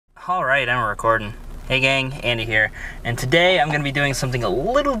Alright, I'm recording. Hey gang, Andy here, and today I'm going to be doing something a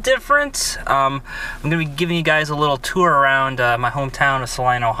little different. I'm going to be giving you guys a little tour around my hometown of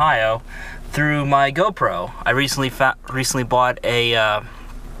Salina, Ohio through my GoPro. I recently bought an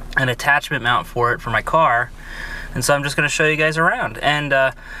attachment mount for it for my car, and so I'm just going to show you guys around.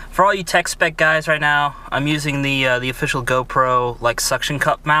 And for all you tech spec guys right now, I'm using the official GoPro suction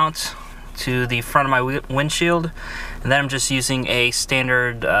cup mount to the front of my windshield, and then I'm just using a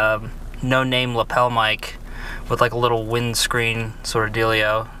standard no-name lapel mic with a little windscreen sort of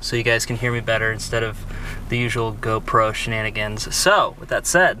dealio, so you guys can hear me better instead of the usual GoPro shenanigans. So with that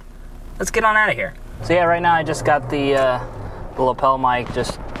said, let's get on out of here. So yeah, right now I just got the lapel mic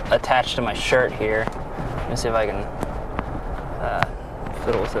just attached to my shirt here. Let me see if I can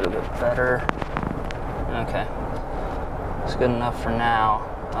fiddle with it a bit better. Okay, it's good enough for now.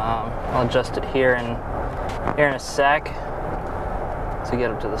 I'll adjust it here in a sec to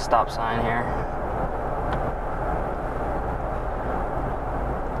get up to the stop sign here.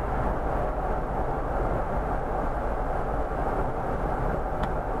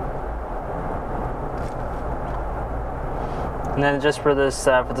 And then just for this,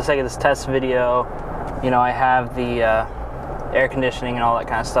 for the sake of this test video, I have the air conditioning and all that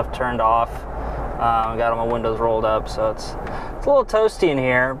kind of stuff turned off. I got all my windows rolled up, so it's a little toasty in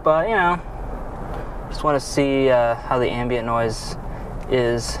here, but just want to see how the ambient noise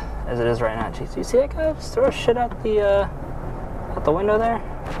is as it is right now. Jeez, you see that guy just throw shit out the window there?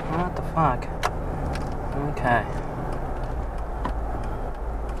 What the fuck? Okay.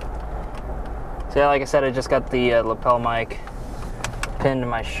 So yeah, like I said, I just got the lapel mic pinned to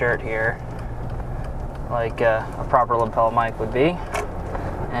my shirt here, like a proper lapel mic would be.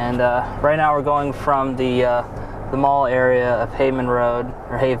 And right now we're going from the mall area of Haveman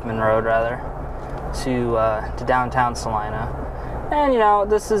Road rather, to downtown Salina. And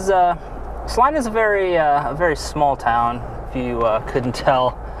this is Salina's a very small town, if you couldn't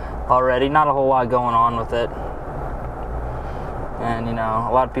tell already. Not a whole lot going on with it. And a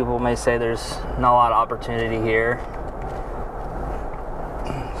lot of people may say there's not a lot of opportunity here.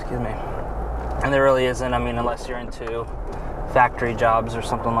 Excuse me. And there really isn't, unless you're into factory jobs or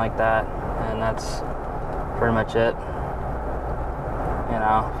something like that, and that's pretty much it.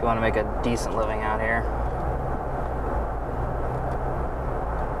 If you want to make a decent living out here.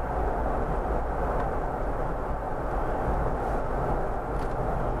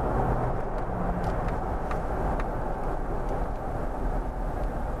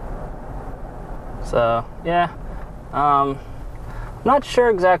 So yeah, not sure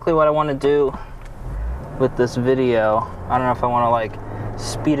exactly what I want to do with this video. I don't know if I want to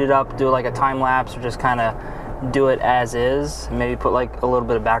speed it up, do a time lapse, or just kind of do it as is, maybe put a little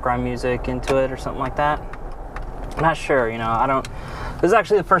bit of background music into it or something like that. I'm not sure. This is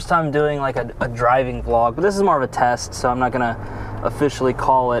actually the first time doing a driving vlog, but this is more of a test, so I'm not gonna officially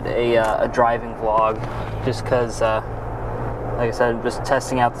call it a driving vlog, just because like I said, I'm just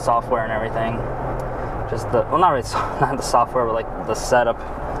testing out the software and everything. Not the software, but the setup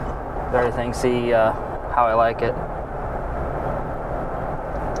of everything, see how I like it.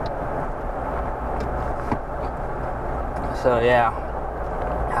 So yeah,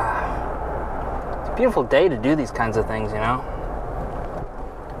 it's a beautiful day to do these kinds of things, And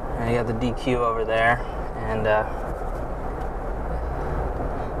you got the DQ over there, and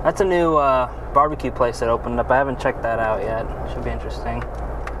that's a new barbecue place that opened up. I haven't checked that out yet. Should be interesting.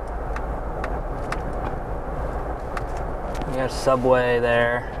 You got Subway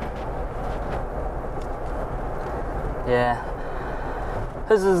there. Yeah.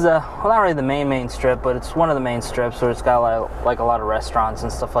 This is, well, not really the main strip, but it's one of the main strips where it's got a lot of restaurants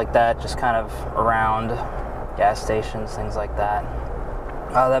and stuff like that, just kind of around gas stations, things like that.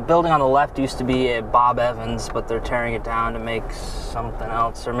 That building on the left used to be a Bob Evans, but they're tearing it down to make something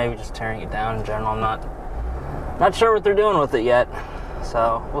else, or maybe just tearing it down in general. I'm not sure what they're doing with it yet,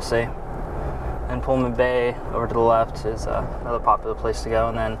 so we'll see. And Pullman Bay over to the left is another popular place to go.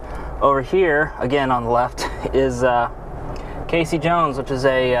 And then over here, again on the left, is Casey Jones, which is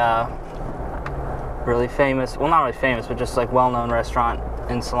a really famous, well, not really famous, but just well-known restaurant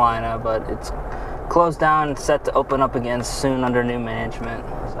in Salina, but it's closed down and set to open up again soon under new management,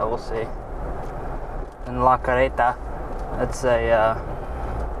 so we'll see. And La Carreta, that's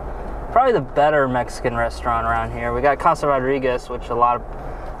probably the better Mexican restaurant around here. We got Casa Rodriguez, which a lot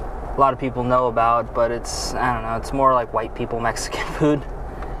of people know about, but it's, I don't know, it's more like white people Mexican food.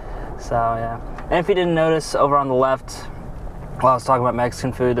 So yeah. And if you didn't notice, over on the left, while I was talking about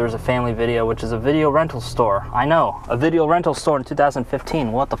Mexican food, there was a family video, which is a video rental store. I know, a video rental store in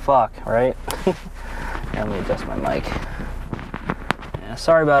 2015. What the fuck, right? Let me adjust my mic. Yeah,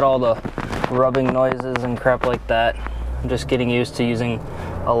 sorry about all the rubbing noises and crap like that. I'm just getting used to using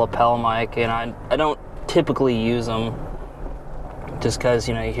a lapel mic, and I don't typically use them just because,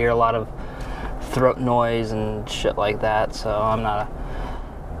 you know, you hear a lot of throat noise and shit like that, so I'm not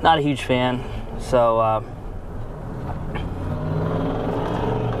a huge fan. So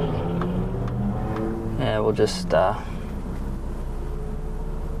yeah, we'll just go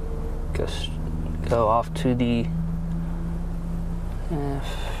off to the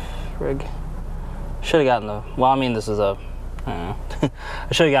frig. Should have gotten the, well, I mean, this is a, I don't know.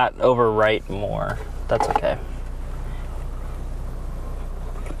 I should have got over right more. That's okay.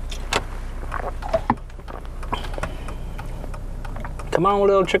 Come on,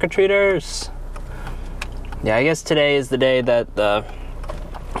 little trick-or-treaters. Yeah, I guess today is the day that the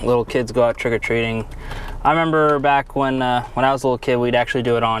little kids go out trick-or-treating. I remember back when I was a little kid, we'd actually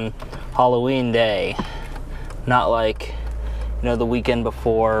do it on Halloween day, not like, you know, the weekend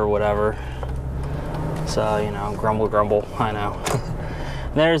before or whatever. So, you know, grumble, grumble, I know.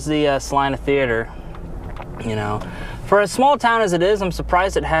 There's the Salina Theater, you know. For a small town as it is, I'm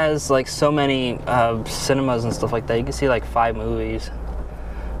surprised it has, like, so many cinemas and stuff like that. You can see, like, 5 movies.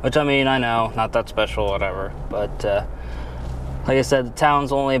 Which, I mean, I know, not that special, whatever. But, like I said, the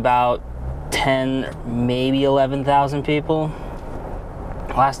town's only about 10, maybe 11,000 people,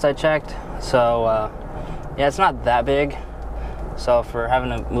 last I checked. So, yeah, it's not that big. So, for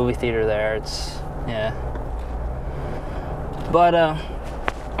having a movie theater there, it's, yeah. But,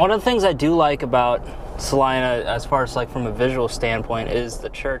 one of the things I do like about Salina, as far as, like, from a visual standpoint, is the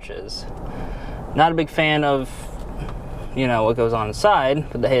churches. Not a big fan of, you know, what goes on inside,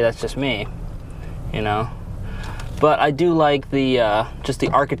 but hey, that's just me, you know. But I do like the just the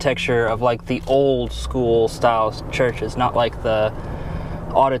architecture of, like, the old school style churches, not like the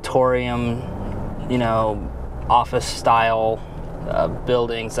auditorium, you know, office style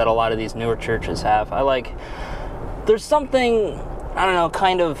buildings that a lot of these newer churches have. I like, there's something, I don't know,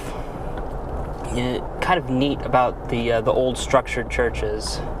 kind of neat about the old structured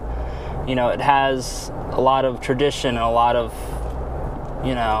churches. You know, it has a lot of tradition and a lot of,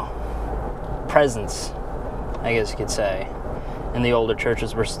 you know, presence, I guess you could say, in the older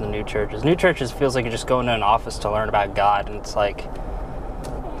churches versus the new churches. New churches feels like you're just going to an office to learn about God, and it's like,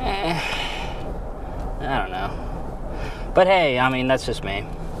 I don't know. But hey, I mean, that's just me.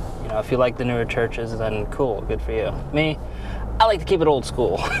 You know, if you like the newer churches, then cool, good for you. Me, I like to keep it old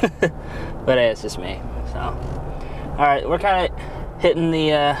school. But hey, it's just me. So, all right, we're kind of hitting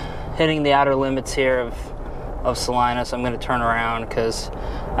the outer limits here of Salina, so I'm going to turn around because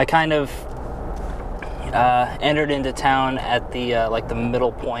I kind of entered into town at the like the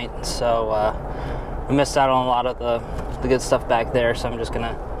middle point, so we missed out on a lot of the good stuff back there. So I'm just going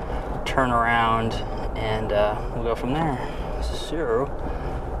to turn around and we'll go from there. So,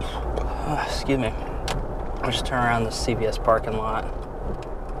 excuse me. I'll just turn around the CVS parking lot.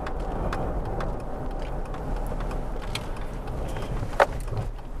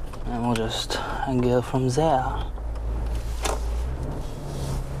 And we'll just go from there.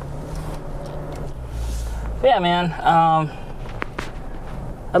 But yeah, man.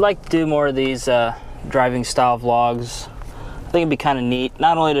 I'd like to do more of these driving style vlogs. I think it'd be kind of neat,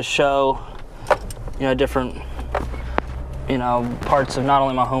 not only to show, you know, different, you know, parts of not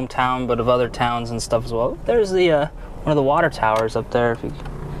only my hometown but of other towns and stuff as well. There's the one of the water towers up there, if you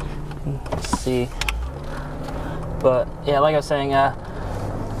can see. But yeah, like I was saying, you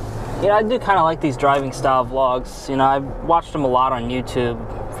know, I do kind of like these driving style vlogs. You know, I've watched them a lot on YouTube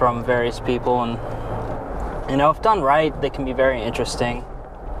from various people, and, you know, if done right, they can be very interesting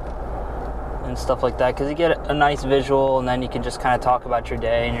and stuff like that, because you get a nice visual, and then you can just kind of talk about your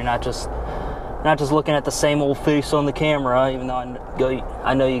day, and you're not just looking at the same old face on the camera, even though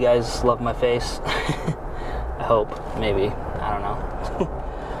I know you guys love my face. I hope, maybe, I don't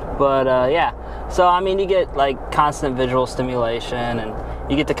know. But yeah, so I mean, you get like constant visual stimulation, and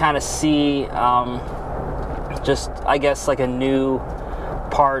you get to kind of see just, I guess, like a new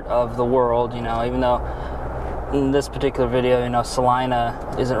part of the world, you know, even though in this particular video, you know,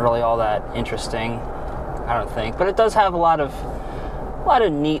 Salina isn't really all that interesting, I don't think, but it does have a lot of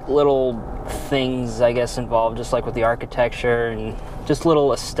neat little things, I guess, involved, just like with the architecture and just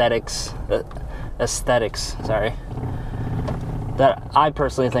little aesthetics, sorry, that I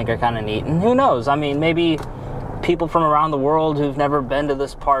personally think are kind of neat. And who knows, I mean, maybe people from around the world who've never been to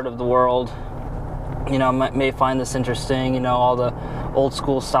this part of the world, you know, may find this interesting. You know, all the old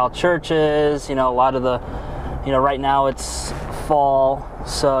school style churches, you know, a lot of the, you know, right now it's fall,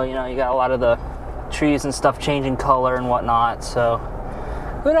 so, you know, you got a lot of the trees and stuff changing color and whatnot, so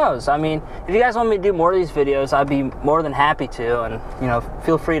who knows? I mean, if you guys want me to do more of these videos, I'd be more than happy to. And, you know,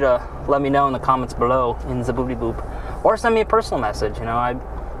 feel free to let me know in the comments below in the booty boop. Or send me a personal message, you know,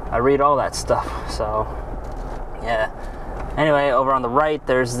 I read all that stuff. So, yeah. Anyway, over on the right,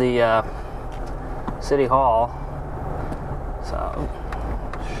 there's the City Hall. So,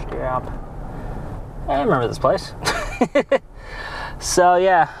 stop. I remember this place. So,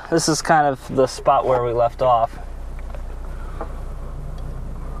 yeah, this is kind of the spot where we left off.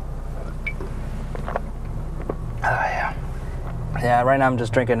 Yeah, right now I'm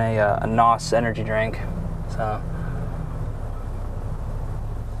just drinking a NOS energy drink. So,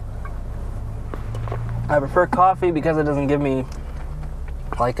 I prefer coffee because it doesn't give me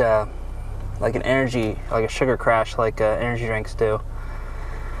like an energy, like a sugar crash like energy drinks do.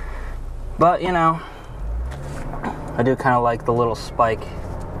 But, you know, I do kind of like the little spike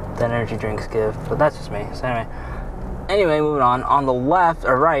that energy drinks give, but that's just me. So anyway, moving on. On the left,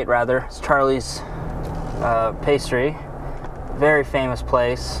 or right rather, is Charlie's Pastry. Very famous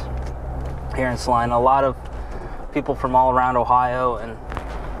place here in Salina. A lot of people from all around Ohio and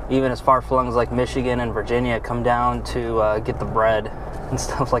even as far flung as like Michigan and Virginia come down to get the bread and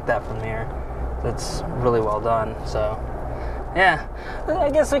stuff like that from here. It's really well done. So, yeah,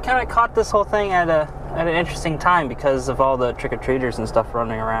 I guess we kind of caught this whole thing at an interesting time because of all the trick-or-treaters and stuff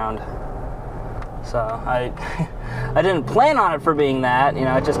running around. So I didn't plan on it for being that, you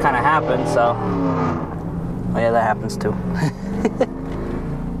know, it just kind of happened. So, oh yeah, that happens too.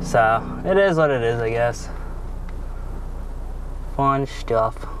 So it is what it is, I guess. Fun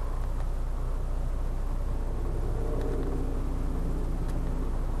stuff.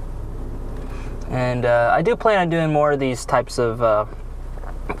 And I do plan on doing more of these types of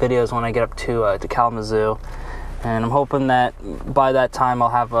videos when I get up to Kalamazoo, and I'm hoping that by that time I'll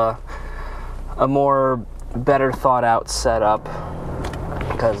have a more better thought out setup,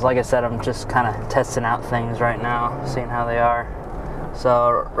 because like I said, I'm just kind of testing out things right now, seeing how they are.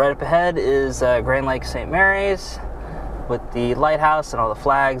 So right up ahead is Grand Lake St. Mary's with the lighthouse and all the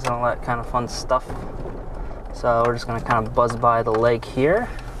flags and all that kind of fun stuff. So we're just gonna kind of buzz by the lake here.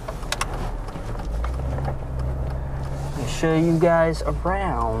 Show you guys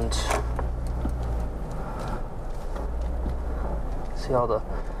around. See all the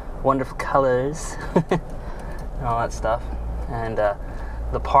wonderful colors and all that stuff, and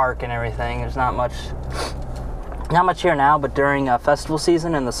the park and everything. There's not much here now, but during festival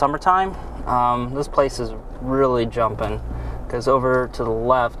season in the summertime, this place is really jumping, because over to the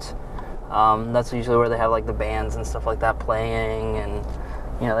left, that's usually where they have like the bands and stuff like that playing, and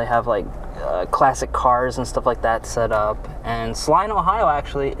you know, they have like classic cars and stuff like that set up. And Salina, Ohio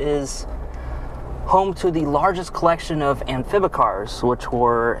actually is home to the largest collection of amphibicars, which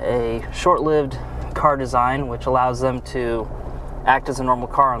were a short-lived car design which allows them to act as a normal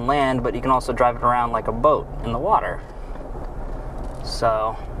car on land, but you can also drive it around like a boat in the water.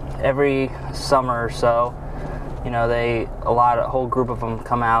 So every summer or so, you know, a whole group of them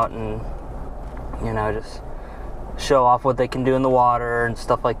come out and, you know, just show off what they can do in the water and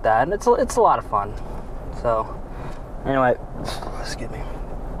stuff like that, and it's a lot of fun. So anyway, excuse me.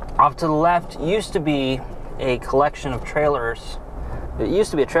 Off to the left used to be a collection of trailers. It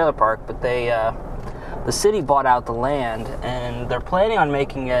used to be a trailer park, but the city bought out the land, and they're planning on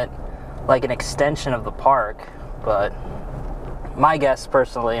making it like an extension of the park. But my guess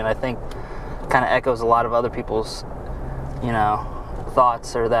personally, and I think kind of echoes a lot of other people's, you know,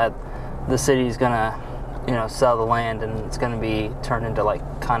 thoughts, are that the city's gonna, you know, sell the land and it's going to be turned into like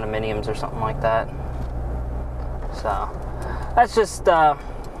condominiums or something like that. So that's just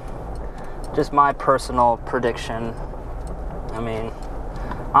my personal prediction. I mean,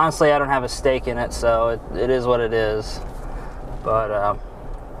 honestly, I don't have a stake in it, so it is what it is. But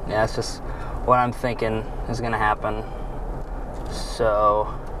yeah, it's just what I'm thinking is going to happen. So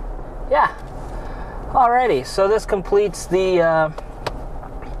yeah, alrighty. So this completes the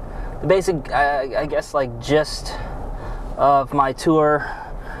basic, I guess, like gist of my tour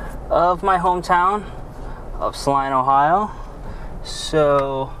of my hometown of Salina, Ohio.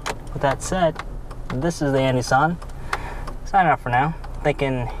 So with that said, this is the TheAndySan signing off for now.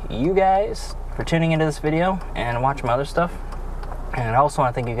 Thanking you guys for tuning into this video and watching my other stuff. And I also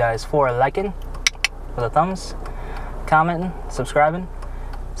want to thank you guys for liking with a thumbs, commenting, subscribing,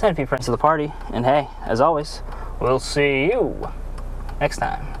 send a few friends to the party, and hey, as always, we'll see you next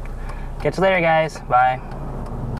time. Catch you later, guys. Bye.